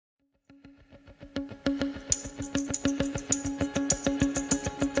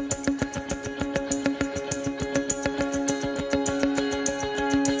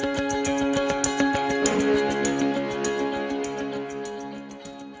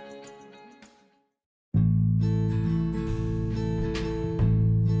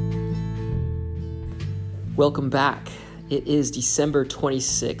Welcome back. It is December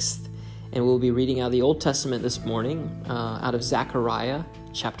 26th, and we'll be reading out of the Old Testament this morning, out of Zechariah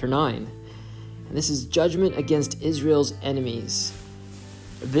chapter 9. And this is judgment against Israel's enemies.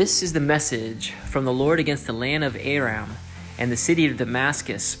 This is the message from the Lord against the land of Aram and the city of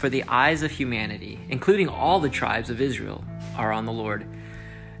Damascus, for the eyes of humanity, including all the tribes of Israel, are on the Lord.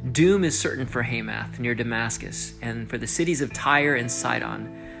 Doom is certain for Hamath near Damascus, and for the cities of Tyre and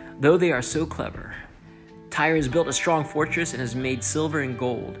Sidon, though they are so clever. Tyre has built a strong fortress and has made silver and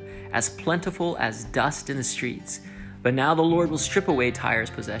gold, as plentiful as dust in the streets. But now the Lord will strip away Tyre's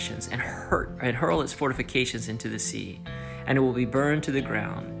possessions and hurl its fortifications into the sea, and it will be burned to the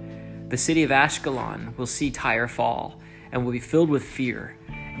ground. The city of Ashkelon will see Tyre fall, and will be filled with fear.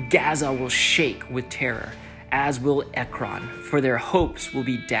 Gaza will shake with terror, as will Ekron, for their hopes will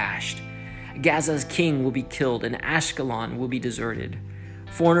be dashed. Gaza's king will be killed, and Ashkelon will be deserted.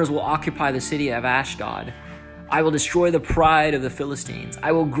 Foreigners will occupy the city of Ashdod. I will destroy the pride of the Philistines.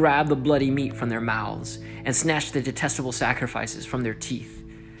 I will grab the bloody meat from their mouths and snatch the detestable sacrifices from their teeth.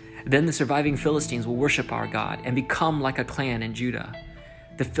 Then the surviving Philistines will worship our God and become like a clan in Judah.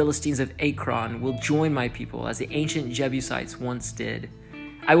 The Philistines of Ekron will join my people as the ancient Jebusites once did.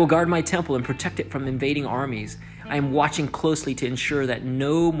 I will guard my temple and protect it from invading armies. I am watching closely to ensure that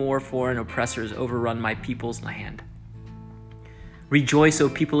no more foreign oppressors overrun my people's land. Rejoice, O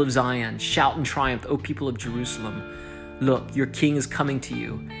people of Zion. Shout in triumph, O people of Jerusalem. Look, your king is coming to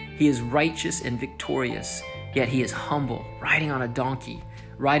you. He is righteous and victorious, yet he is humble, riding on a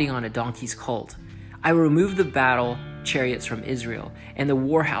donkey's colt. I will remove the battle chariots from Israel and the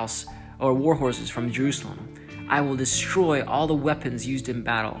war horses from Jerusalem. I will destroy all the weapons used in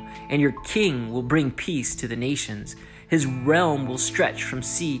battle, and your king will bring peace to the nations. His realm will stretch from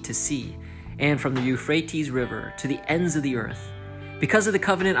sea to sea, and from the Euphrates River to the ends of the earth. Because of the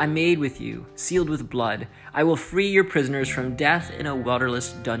covenant I made with you, sealed with blood, I will free your prisoners from death in a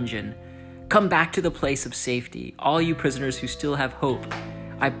waterless dungeon. Come back to the place of safety, all you prisoners who still have hope.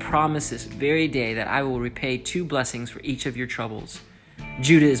 I promise this very day that I will repay 2 blessings for each of your troubles.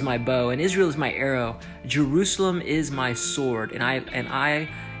 Judah is my bow, and Israel is my arrow. Jerusalem is my sword,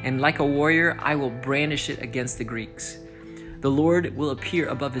 and like a warrior, I will brandish it against the Greeks. The Lord will appear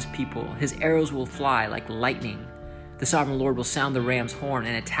above his people. His arrows will fly like lightning. The sovereign Lord will sound the ram's horn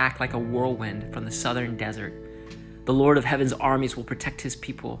and attack like a whirlwind from the southern desert. The Lord of heaven's armies will protect his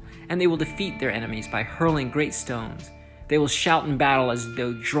people, and they will defeat their enemies by hurling great stones. They will shout in battle as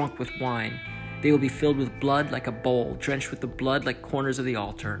though drunk with wine. They will be filled with blood like a bowl, drenched with the blood like corners of the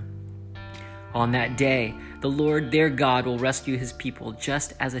altar. On that day, the Lord their God will rescue his people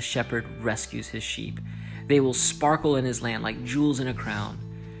just as a shepherd rescues his sheep. They will sparkle in his land like jewels in a crown.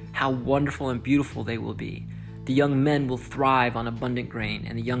 How wonderful and beautiful they will be. The young men will thrive on abundant grain,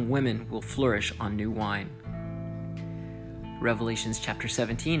 and the young women will flourish on new wine. Revelations chapter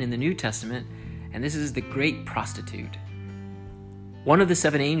 17 in the New Testament, and this is the great prostitute. One of the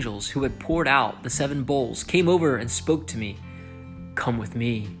 7 angels who had poured out the 7 bowls came over and spoke to me. "Come with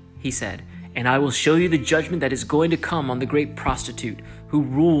me," he said, "and I will show you the judgment that is going to come on the great prostitute who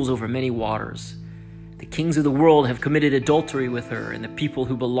rules over many waters. The kings of the world have committed adultery with her, and the people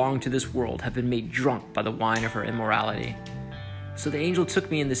who belong to this world have been made drunk by the wine of her immorality." So the angel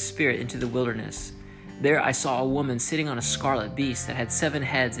took me in the spirit into the wilderness. There I saw a woman sitting on a scarlet beast that had 7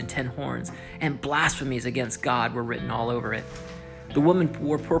 heads and 10 horns, and blasphemies against God were written all over it. The woman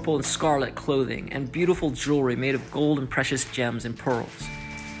wore purple and scarlet clothing and beautiful jewelry made of gold and precious gems and pearls.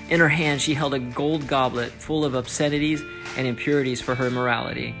 In her hand she held a gold goblet full of obscenities and impurities for her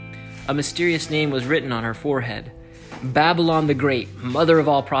immorality. A mysterious name was written on her forehead: Babylon the Great, mother of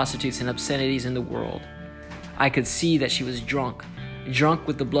all prostitutes and obscenities in the world. I could see that she was drunk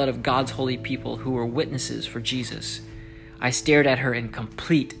with the blood of God's holy people who were witnesses for Jesus. I stared at her in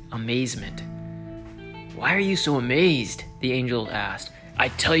complete amazement. "Why are you so amazed?" the angel asked. I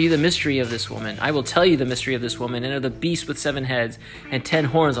will tell you the mystery of this woman, and of the beast with 7 heads and 10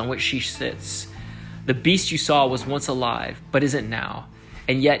 horns on which she sits. The beast you saw was once alive, but isn't now.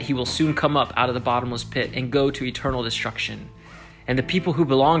 And yet he will soon come up out of the bottomless pit and go to eternal destruction. And the people who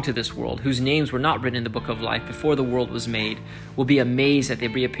belong to this world, whose names were not written in the book of life before the world was made, will be amazed at the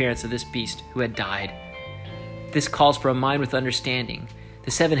reappearance of this beast who had died. This calls for a mind with understanding.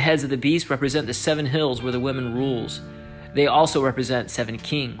 The 7 heads of the beast represent the 7 hills where the woman rules. They also represent 7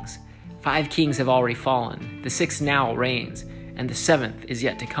 kings. 5 kings have already fallen. The 6th now reigns, and the 7th is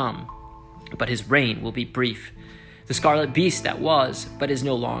yet to come. But his reign will be brief. The scarlet beast that was, but is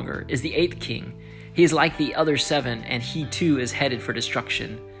no longer, is the 8th king. He is like the other 7, and he too is headed for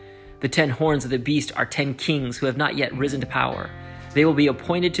destruction. The 10 horns of the beast are 10 kings who have not yet risen to power. They will be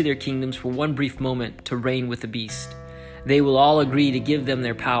appointed to their kingdoms for one brief moment to reign with the beast. They will all agree to give them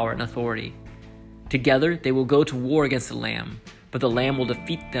their power and authority. Together they will go to war against the Lamb, but the Lamb will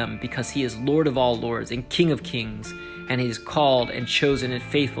defeat them because he is Lord of all lords and King of kings, and his called and chosen and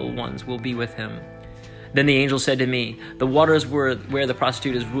faithful ones will be with him. Then the angel said to me, the waters where the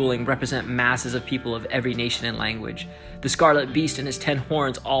prostitute is ruling represent masses of people of every nation and language. The scarlet beast and his 10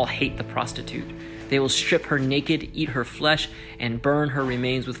 horns all hate the prostitute. They will strip her naked, eat her flesh, and burn her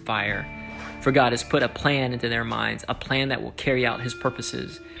remains with fire. For God has put a plan into their minds, a plan that will carry out his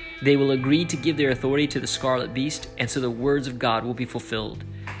purposes. They will agree to give their authority to the scarlet beast, and so the words of God will be fulfilled.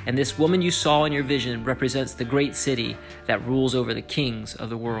 And this woman you saw in your vision represents the great city that rules over the kings of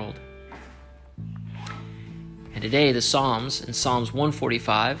the world. And today the Psalms, in Psalms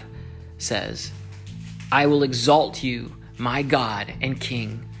 145, says, I will exalt you, my God and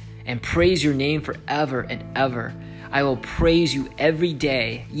King, and praise your name forever and ever. I will praise you every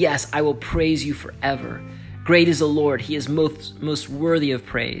day. Yes, I will praise you forever. Great is the Lord. He is most worthy of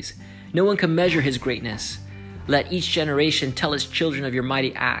praise. No one can measure his greatness. Let each generation tell its children of your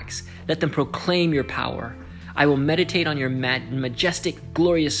mighty acts. Let them proclaim your power. I will meditate on your majestic,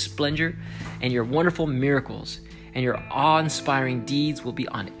 glorious splendor and your wonderful miracles, and your awe-inspiring deeds will be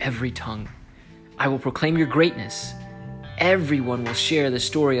on every tongue. I will proclaim your greatness. Everyone will share the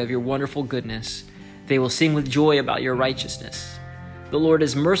story of your wonderful goodness. They will sing with joy about your righteousness. The Lord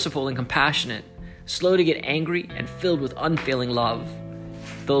is merciful and compassionate, slow to get angry, and filled with unfailing love.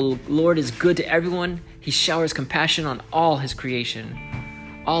 The Lord is good to everyone. He showers compassion on all his creation.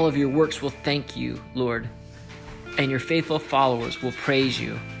 All of your works will thank you, Lord, and your faithful followers will praise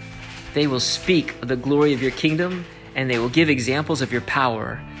you. They will speak of the glory of your kingdom, and they will give examples of your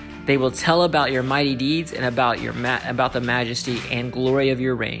power. They will tell about your mighty deeds and about the majesty and glory of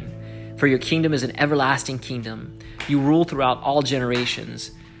your reign. For your kingdom is an everlasting kingdom. You rule throughout all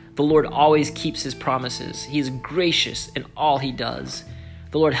generations. The Lord always keeps his promises. He is gracious in all he does.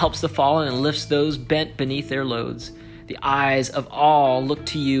 The Lord helps the fallen and lifts those bent beneath their loads. The eyes of all look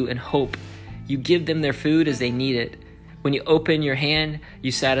to you in hope. You give them their food as they need it. When you open your hand,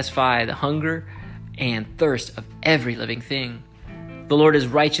 you satisfy the hunger and thirst of every living thing. The Lord is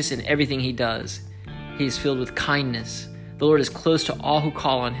righteous in everything he does. He is filled with kindness. The Lord is close to all who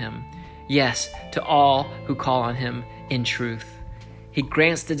call on him. Yes, to all who call on him in truth. He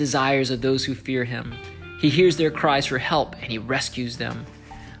grants the desires of those who fear him. He hears their cries for help, and he rescues them.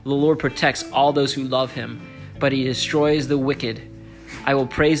 The Lord protects all those who love him, but he destroys the wicked. I will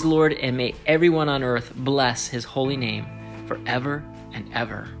praise the Lord, and may everyone on earth bless his holy name forever and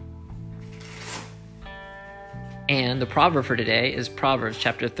ever. And the proverb for today is Proverbs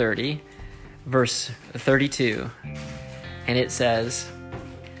chapter 30, verse 32. And it says,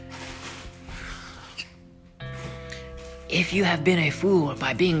 If you have been a fool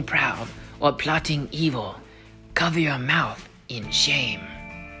by being proud or plotting evil, cover your mouth in shame.